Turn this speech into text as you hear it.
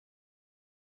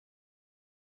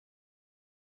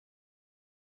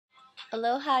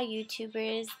Aloha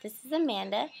YouTubers, this is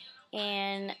Amanda,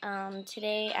 and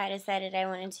today I decided I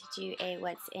wanted to do a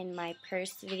what's in my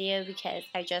purse video because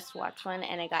I just watched one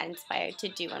and I got inspired to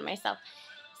do one myself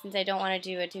since I don't want to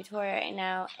do a tutorial right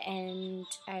now and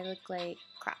I look like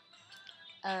crap.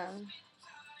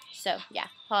 So yeah,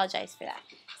 apologize for that.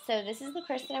 So this is the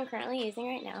purse that I'm currently using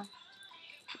right now.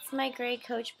 It's my gray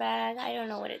Coach bag. I don't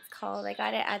know what it's called. I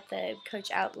got it at the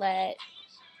Coach outlet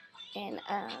in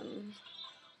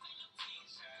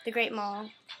the Great Mall.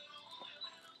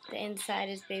 The inside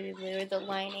is baby blue, or the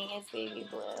lining is baby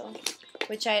blue,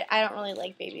 which I don't really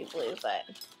like baby blue, but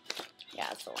yeah,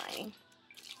 it's the lining.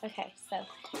 Okay, so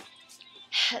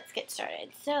let's get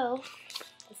started. So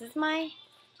this is my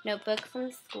notebook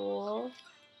from school.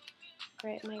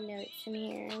 Write my notes in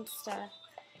here and stuff.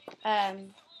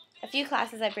 A few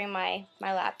classes I bring my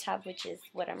laptop, which is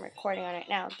what I'm recording on right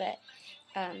now, but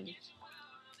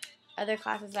other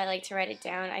classes I like to write it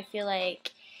down. I feel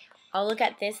like I'll look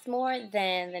at this more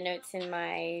than the notes in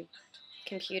my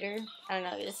computer. I don't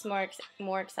know, it's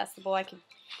more accessible. I can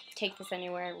take this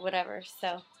anywhere, whatever.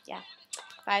 So yeah,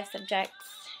 5 subjects,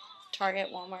 Target,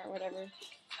 Walmart, whatever.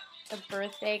 A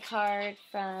birthday card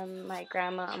from my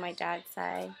grandma on my dad's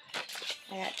side.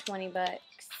 I got 20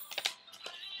 bucks.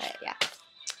 But yeah,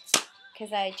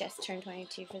 because I just turned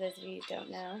 22. For those of you who don't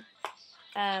know,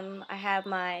 I have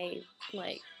my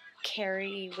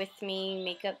carry with me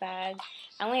makeup bag.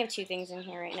 I only have 2 things in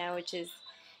here right now, which is,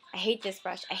 I hate this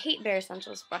brush. I hate Bare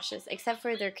Essentials brushes, except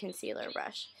for their concealer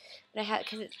brush. But I have,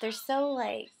 because they're so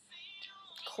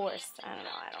coarse. I don't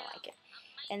know. I don't like it.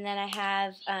 And then I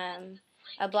have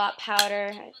a blot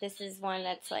powder. This is one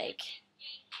that's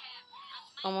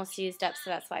almost used up,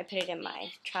 so that's why I put it in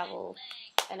my travel.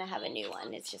 And I have a new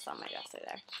one. It's just on my dresser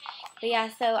there. But yeah,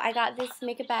 so I got this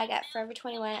makeup bag at Forever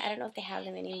 21. I don't know if they have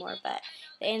them anymore, but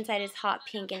the inside is hot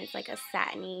pink and it's like a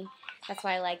satiny. That's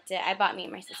why I liked it. I bought me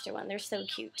and my sister one. They're so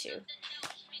cute too.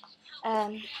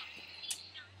 Oh,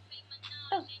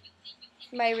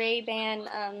 my Ray-Ban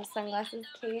sunglasses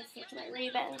case. My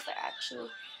Ray-Bans are actually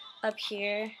up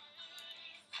here.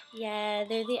 Yeah,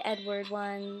 they're the Edward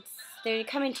ones. They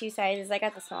come in 2 sizes. I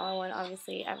got the smaller one,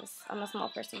 obviously. I'm a small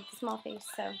person with a small face,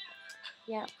 so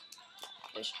yeah.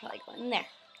 They should probably go in there.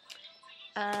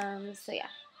 So yeah.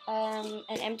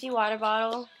 An empty water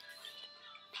bottle.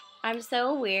 I'm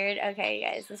so weird. Okay,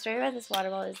 guys, the story about this water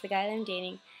bottle is the guy that I'm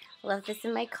dating left this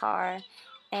in my car,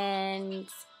 and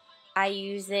I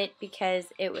use it because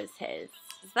it was his.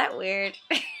 Is that weird?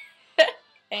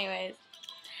 Anyways,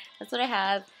 that's what I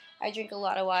have. I drink a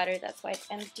lot of water. That's why it's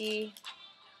empty.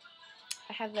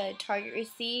 I have a Target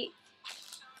receipt.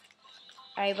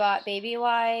 I bought baby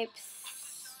wipes.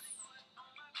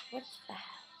 What's that?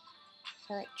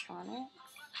 Electronics?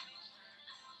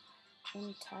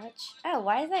 In Touch? Oh,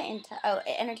 why is that In Touch? Oh,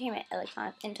 Entertainment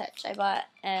Electronics In Touch. I bought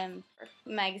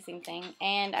magazine thing,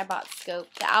 and I bought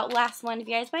Scope. The Outlast one. If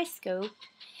you guys buy Scope,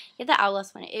 get the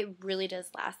Outlast one. It really does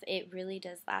last. It really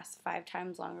does last 5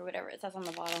 times longer, whatever it says on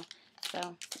the bottle.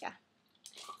 So yeah.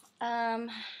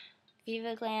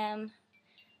 Viva Glam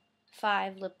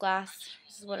 5 lip gloss.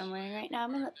 This is what I'm wearing right now.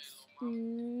 My lips.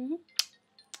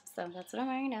 So that's what I'm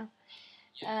wearing now.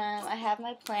 I have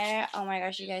my planner. Oh my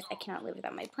gosh, you guys, I cannot live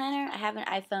without my planner. I have an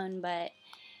iPhone, but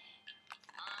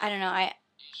I don't know. I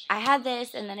had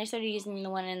this, and then I started using the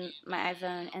one in my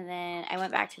iPhone, and then I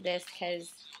went back to this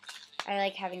because I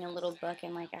like having a little book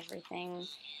and everything.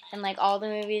 And all the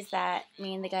movies that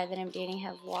me and the guy that I'm dating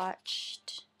have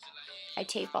watched, I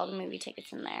tape all the movie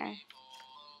tickets in there.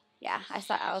 Yeah, I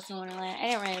saw Alice in Wonderland. I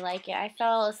didn't really like it. I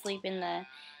fell asleep in the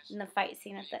fight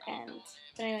scene at the end.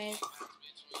 But anyways,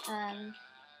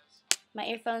 my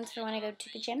earphones for when I go to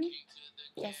the gym.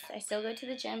 Yes, I still go to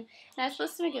the gym. And I was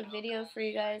supposed to make a video for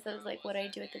you guys that was what I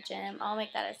do at the gym. I'll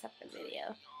make that a separate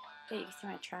video. Okay, you can see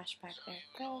my trash back there.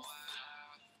 Gross.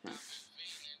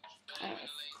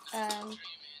 Anyways,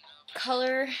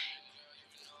 color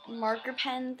marker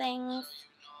pen things.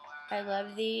 I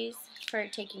love these for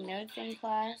taking notes in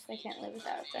class. I can't live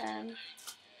without them.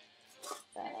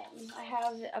 I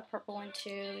have a purple one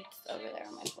too. It's over there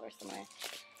on my floor somewhere.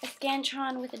 A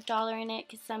Scantron with $1 in it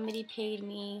because somebody paid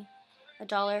me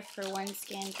 $1 for 1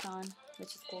 Scantron,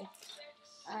 which is cool.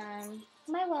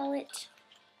 My wallet.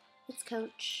 It's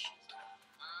Coach.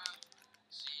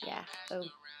 Yeah. Oh,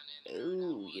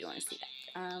 you don't want to see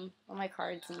that. All my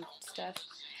cards and stuff.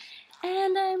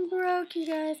 And I'm broke, you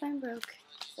guys. I'm broke.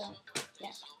 So,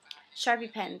 yeah.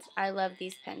 Sharpie pens. I love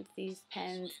these pens. These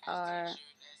pens are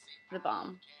the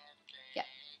bomb. Yeah.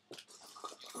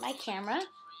 My camera,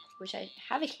 which I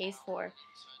have a case for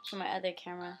my other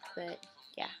camera, but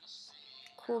yeah.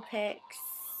 Cool pics.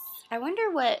 I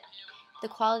wonder what the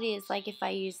quality is like if I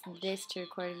use this to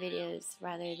record videos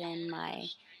rather than my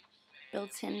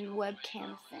built-in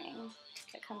webcam thing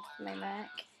that comes with my Mac.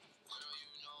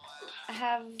 I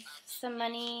have some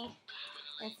money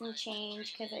and some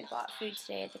change because I bought food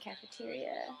today at the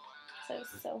cafeteria. So I was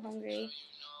so hungry.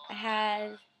 I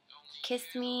had Kiss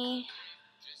Me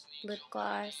lip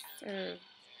gloss, or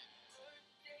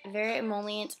very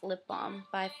emollient lip balm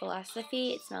by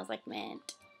Philosophy. It smells like mint.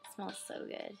 It smells so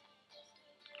good.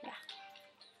 Yeah.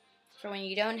 For when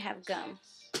you don't have gum.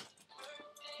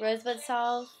 Rosebud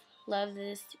Salve. Love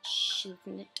this.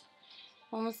 Shouldn't it?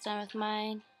 Almost done with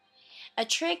mine. A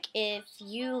trick, if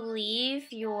you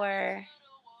leave your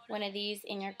one of these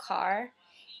in your car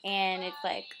and it's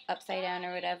like upside down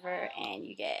or whatever and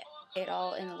you get it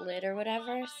all in the lid or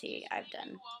whatever. See, I've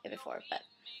done it before, but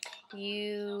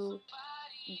you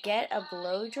get a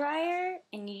blow dryer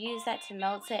and you use that to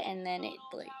melt it and then it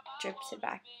like drips it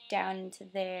back down into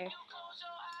there.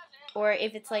 Or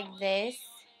if it's like this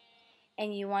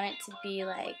and you want it to be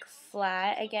like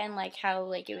flat again, like how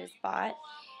like it was bought,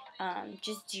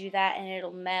 just do that and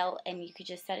it'll melt and you could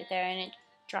just set it there and it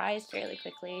dries fairly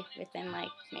quickly within like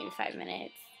maybe 5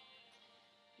 minutes.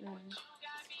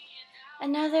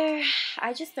 Another,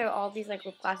 I just throw all these like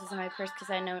lip glosses in my purse because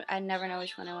I never know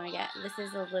which one I want to get. This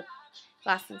is a lip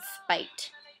gloss in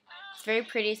Spiked. It's very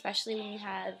pretty, especially when you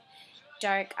have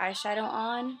dark eyeshadow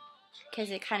on because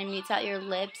it kind of mutes out your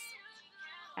lips.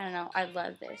 I don't know, I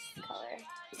love this color.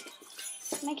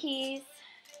 My keys.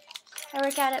 I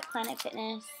work out at Planet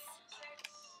Fitness.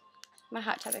 My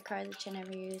Hot Topic cards, which I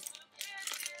never use.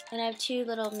 And I have two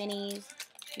little minis,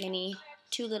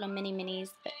 two little mini minis,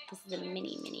 but this is a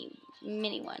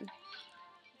mini one.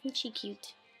 Isn't she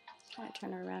cute? I'm trying to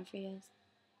turn her around for you guys.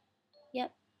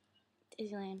 Yep,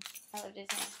 Disneyland. I love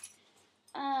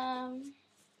Disneyland.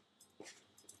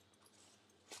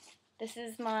 This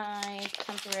is my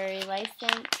temporary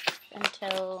license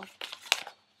until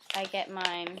I get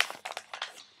mine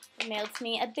mailed to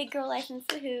me. A big girl license,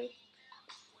 woohoo.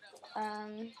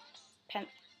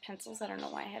 Pencils, I don't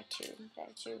know why I have two. I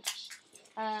have two.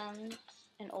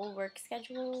 An old work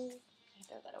schedule. I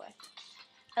throw that away.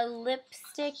 A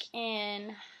lipstick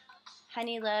in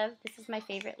Honey Love. This is my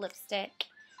favorite lipstick.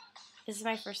 This is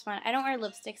my first one. I don't wear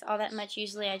lipsticks all that much.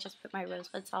 Usually I just put my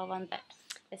Rosebud Salve on, but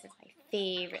this is my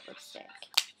favorite lipstick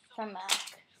from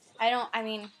MAC. I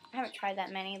haven't tried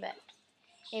that many, but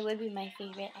it would be my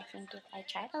favorite, I think, if I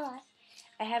tried a lot.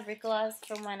 I have Ricolas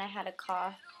from when I had a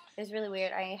cough. It was really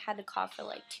weird. I had to cough for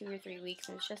like 2 or 3 weeks,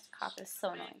 and it's just a cough. It was so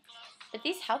annoying. But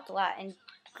these helped a lot, and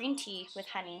green tea with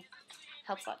honey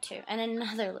helps a lot too. And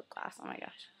another lip gloss. Oh my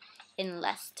gosh. In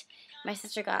Lust. My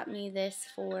sister got me this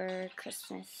for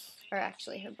Christmas. Or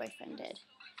actually, her boyfriend did.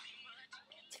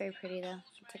 It's very pretty though.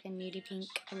 It's like a nudie pink.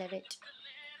 I love it.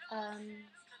 I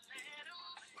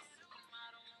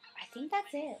think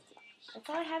that's it. That's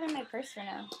all I have in my purse for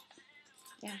now.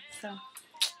 Yeah, so.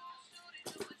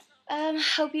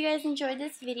 Hope you guys enjoyed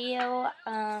this video.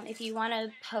 If you want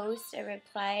to post a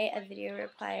video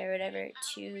reply or whatever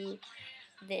to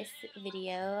this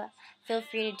video, feel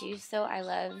free to do so. I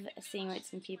love seeing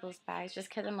what's in people's bags just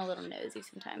because I'm a little nosy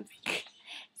sometimes.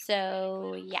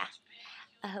 So, yeah.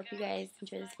 I hope you guys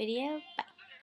enjoy this video. Bye.